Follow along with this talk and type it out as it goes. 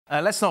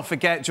Let's not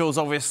forget, Jules,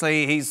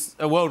 obviously, he's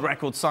a world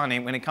record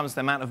signing when it comes to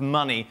the amount of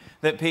money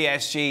that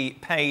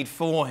PSG paid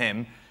for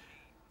him.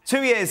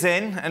 2 years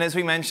in, and as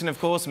we mentioned, of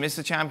course, missed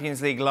the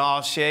Champions League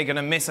last year, going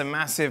to miss a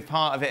massive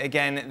part of it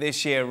again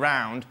this year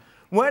round.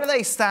 Where do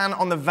they stand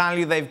on the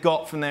value they've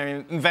got from their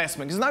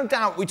investment? Because no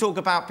doubt we talk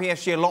about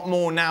PSG a lot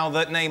more now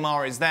that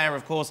Neymar is there,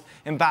 of course,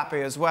 Mbappe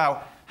as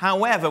well.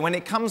 However, when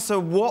it comes to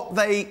what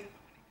they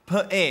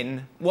put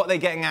in, what they're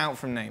getting out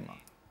from Neymar.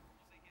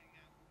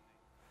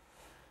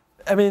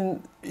 I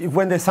mean,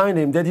 when they signed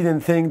him, they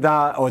didn't think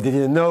that, or they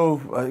didn't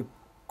know,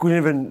 couldn't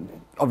even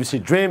obviously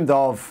dreamed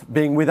of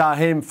being without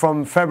him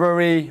from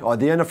February or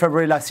the end of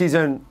February last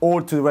season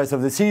all to the rest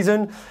of the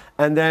season.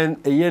 And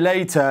then a year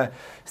later,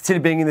 still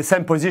being in the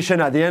same position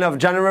at the end of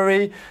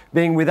January,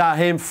 being without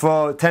him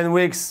for 10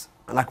 weeks.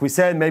 Like we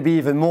said, maybe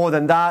even more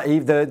than that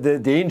if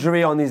the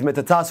injury on his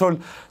metatarsal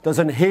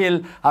doesn't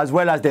heal as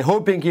well as they're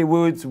hoping he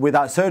would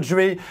without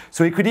surgery.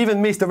 So he could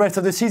even miss the rest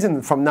of the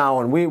season from now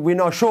on. We're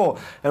not sure.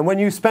 And when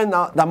you spend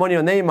that money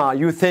on Neymar,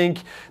 you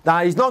think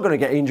that he's not going to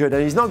get injured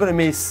and he's not going to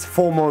miss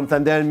 4 months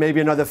and then maybe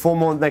another 4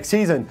 months next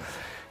season.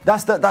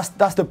 That's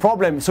the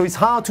problem. So it's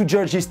hard to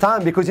judge his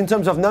time because in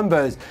terms of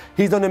numbers,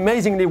 he's done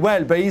amazingly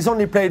well, but he's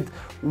only played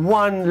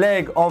one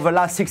leg of the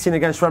last 16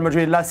 against Real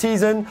Madrid last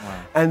season.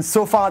 Wow. And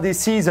so far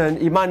this season,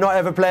 he might not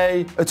ever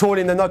play at all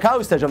in the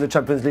knockout stage of the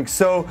Champions League.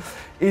 So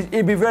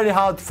it'd be very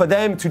hard for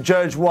them to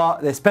judge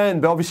what they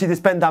spend, but obviously they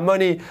spend that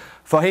money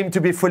for him to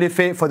be fully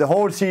fit for the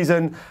whole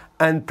season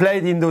and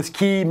played in those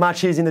key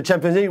matches in the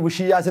Champions League, which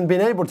he hasn't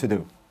been able to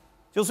do.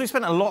 Jules, we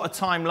spent a lot of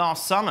time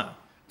last summer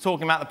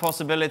talking about the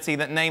possibility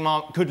that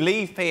Neymar could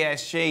leave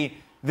PSG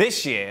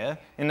this year,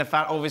 in the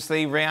fact,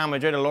 obviously, Real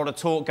Madrid, a lot of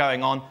talk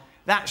going on.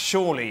 That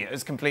surely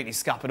has completely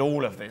scuppered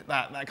all of it,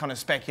 that kind of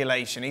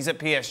speculation. He's at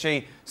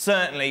PSG,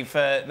 certainly,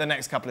 for the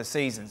next couple of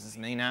seasons,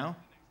 isn't he now?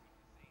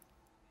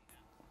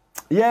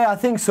 Yeah, I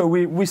think so.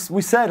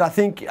 We said, I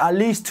think, at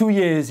least 2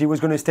 years he was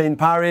going to stay in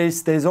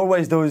Paris. There's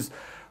always those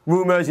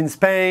rumours in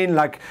Spain,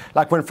 like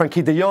when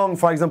Frankie de Jong,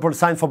 for example,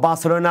 signed for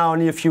Barcelona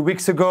only a few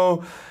weeks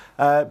ago.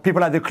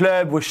 People at the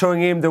club were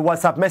showing him the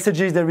WhatsApp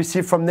messages they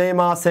received from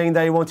Neymar saying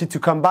that he wanted to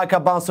come back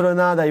at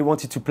Barcelona, that he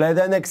wanted to play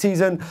there next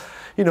season.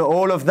 You know,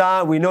 all of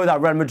that. We know that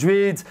Real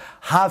Madrid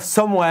have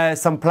somewhere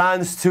some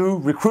plans to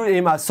recruit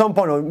him at some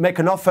point or make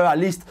an offer at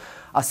least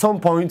at some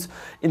point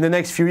in the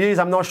next few years.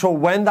 I'm not sure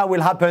when that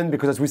will happen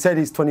because, as we said,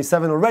 he's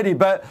 27 already.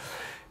 But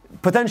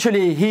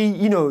potentially,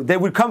 they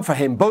will come for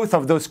him, both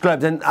of those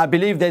clubs. And I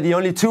believe they're the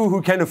only two who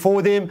can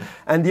afford him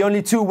and the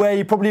only two where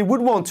he probably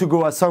would want to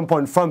go at some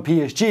point from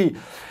PSG.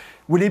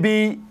 Will it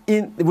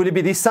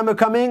be this summer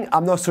coming?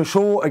 I'm not so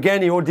sure.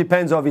 Again, it all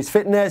depends on his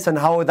fitness and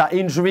how that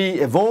injury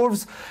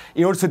evolves.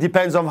 It also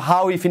depends on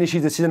how he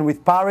finishes the season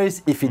with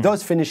Paris, if he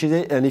does finish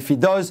it and if he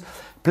does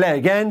play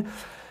again.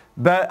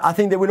 But I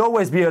think there will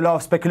always be a lot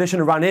of speculation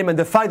around him. And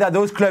the fact that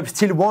those clubs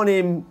still want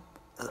him,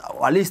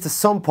 or at least at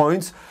some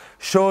point,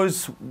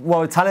 shows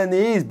what talent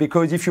he is.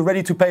 Because if you're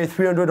ready to pay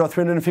 300 or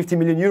 350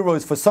 million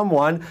euros for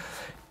someone,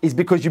 it's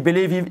because you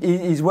believe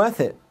he's worth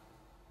it.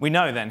 We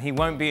know then he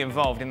won't be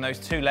involved in those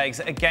 2 legs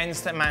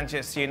against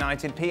Manchester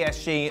United.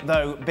 PSG,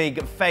 though,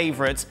 big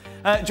favourites.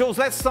 Jules,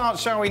 let's start,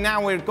 shall we?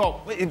 Now we've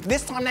got,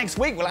 this time next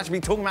week, we'll actually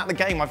be talking about the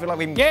game. I feel like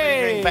we've been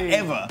doing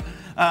forever.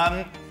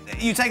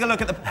 You take a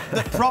look at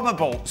the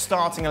probable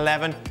starting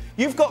 11.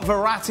 You've got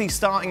Verratti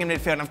starting in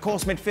midfield. And of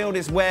course, midfield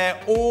is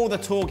where all the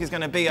talk is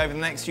going to be over the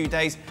next few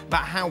days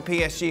about how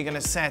PSG are going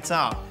to set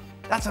up.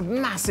 That's a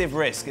massive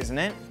risk, isn't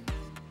it?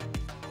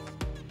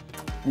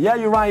 Yeah,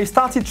 you're right. He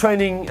started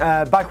training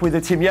back with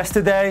the team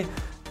yesterday,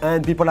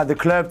 and people at the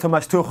club,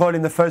 Thomas Tuchel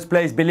in the first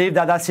place, believe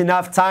that that's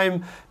enough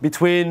time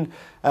between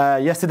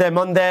yesterday,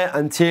 Monday,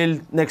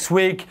 until next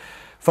week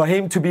for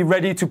him to be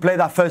ready to play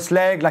that first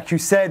leg. Like you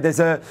said, there's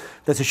a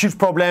huge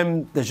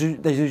problem. There's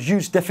a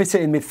huge deficit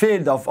in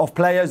midfield of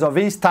players of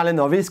his talent,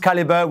 of his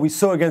caliber. We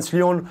saw against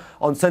Lyon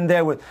on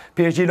Sunday when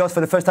PSG lost for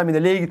the first time in the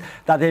league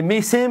that they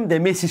miss him. They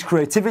miss his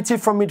creativity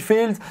from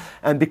midfield.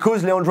 And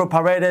because Leandro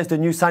Paredes, the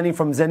new signing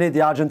from Zenit,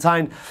 the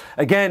Argentine,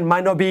 again,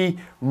 might not be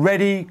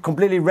ready,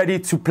 completely ready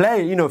to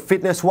play,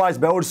 fitness-wise,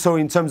 but also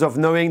in terms of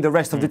knowing the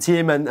rest of the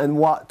team and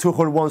what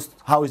Tuchel wants,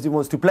 how he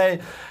wants to play,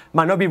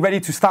 might not be ready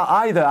to start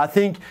either. I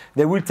think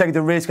they will take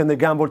the risk and the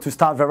gamble to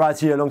start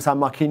Verratti alongside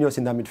Marquinhos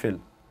in that midfield.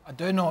 I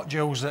do note,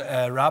 Jules,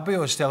 that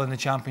Rabiot is still in the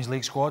Champions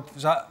League squad.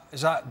 Is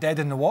that dead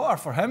in the water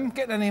for him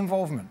getting any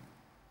involvement?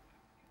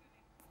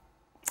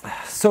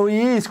 So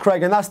he is,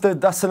 Craig, and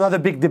that's another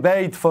big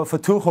debate for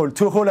Tuchel.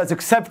 Tuchel has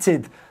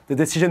accepted the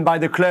decision by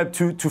the club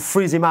to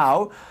freeze him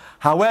out.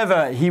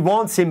 However, he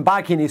wants him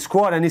back in his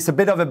squad, and it's a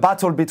bit of a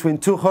battle between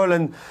Tuchel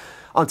and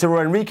Antero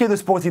Henrique, the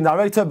sporting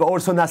director, but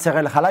also Nasser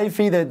El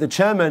Khelaifi, the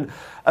chairman,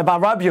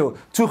 about Rabiot.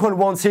 Tuchel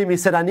wants him. He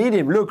said, I need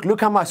him.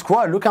 Look at my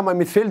squad. Look at my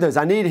midfielders.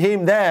 I need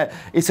him there.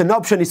 It's an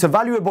option. It's a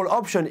valuable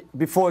option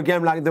before a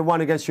game like the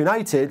one against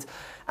United.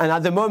 And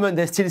at the moment,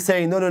 they're still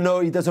saying, no,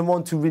 he doesn't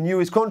want to renew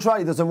his contract.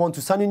 He doesn't want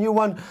to sign a new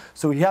one.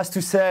 So he has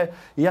to stay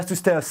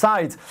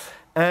aside.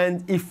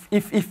 And if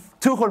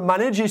Tuchel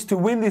manages to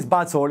win this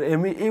battle,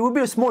 and it will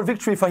be a small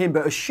victory for him,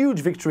 but a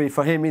huge victory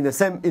for him in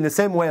the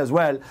same way as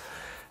well,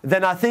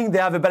 then I think they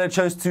have a better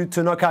chance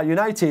to knock out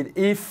United.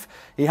 If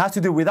he has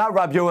to do without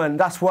Rabiot, and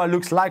that's what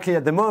looks likely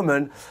at the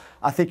moment,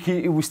 I think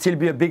it will still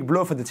be a big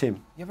blow for the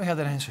team. You ever heard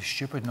anything so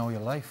stupid in all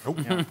your life? Oh.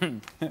 Yeah. You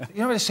know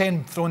what they're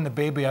saying, throwing the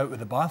baby out with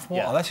the bathwater?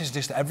 Yeah. This is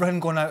just everything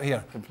going out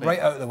here, completely. Right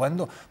out the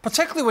window.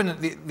 Particularly when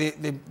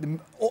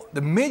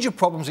the major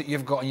problems that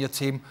you've got on your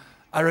team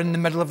are in the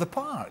middle of the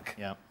park.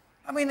 Yeah.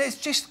 I mean, it's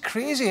just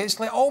crazy. It's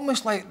like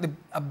almost like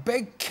a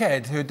big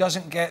kid who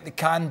doesn't get the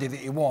candy that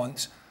he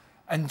wants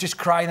and just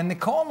crying in the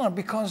corner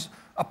because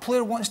a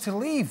player wants to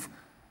leave.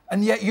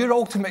 And yet your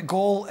ultimate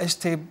goal is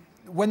to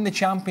win the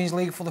Champions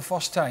League for the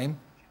first time,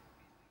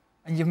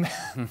 and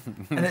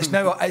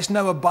it's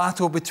now a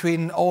battle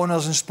between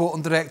owners and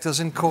sporting directors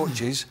and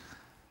coaches.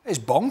 It's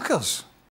bonkers.